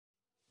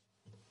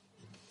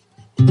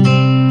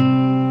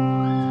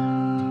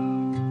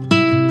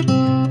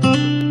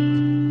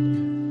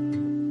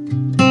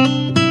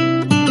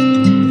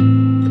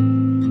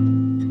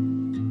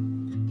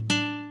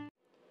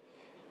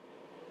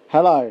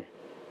Hello,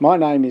 my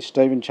name is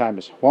Stephen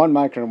Chambers,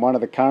 winemaker and one of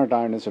the current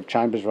owners of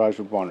Chambers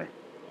Rosewood Winery.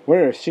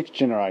 We're a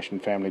sixth-generation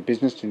family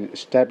business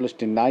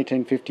established in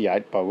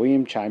 1858 by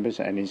William Chambers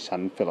and his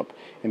son Philip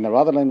in the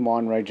Rutherglen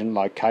wine region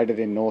located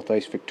in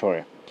northeast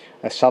Victoria,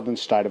 a southern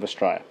state of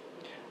Australia.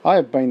 I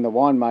have been the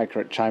winemaker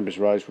at Chambers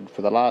Rosewood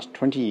for the last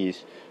 20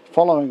 years,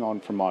 following on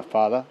from my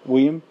father,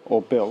 William,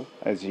 or Bill,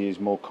 as he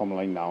is more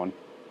commonly known,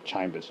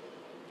 Chambers.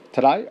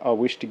 Today I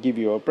wish to give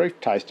you a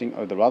brief tasting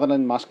of the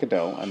Rutherglen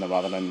Muscadelle and the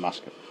Rutherglen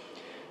Muscat.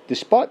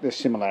 Despite their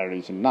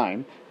similarities in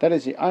name, that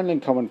is the only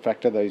common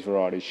factor these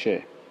varieties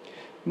share.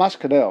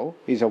 Muscadelle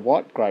is a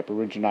white grape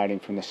originating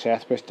from the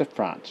southwest of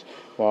France,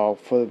 while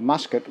for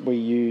Muscat we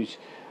use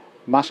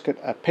Muscat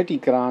a Petit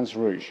Grains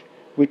Rouge,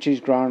 which is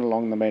grown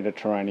along the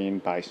Mediterranean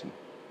basin.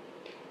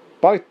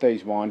 Both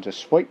these wines are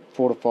sweet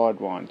fortified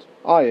wines,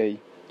 i.e.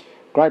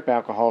 grape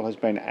alcohol has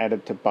been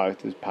added to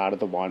both as part of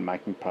the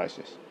winemaking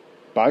process.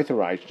 Both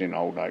are aged in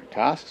old oak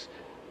casks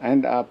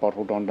and are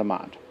bottled on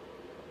demand.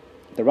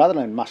 The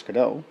Rutherglen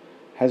Muscadelle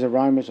has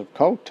aromas of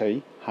cold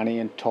tea, honey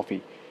and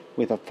toffee,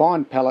 with a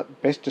fine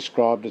palate best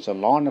described as a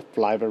line of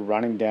flavour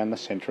running down the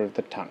centre of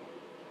the tongue.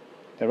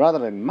 The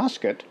Rutherglen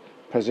Muscat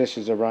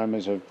possesses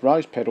aromas of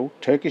rose petal,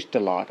 Turkish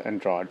delight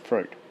and dried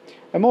fruit.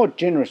 A more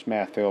generous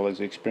mouthfeel is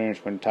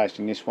experienced when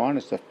tasting this wine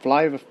as the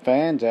flavour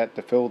fans out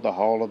to fill the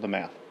whole of the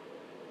mouth.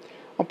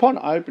 Upon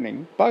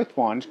opening, both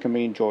wines can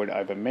be enjoyed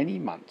over many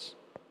months.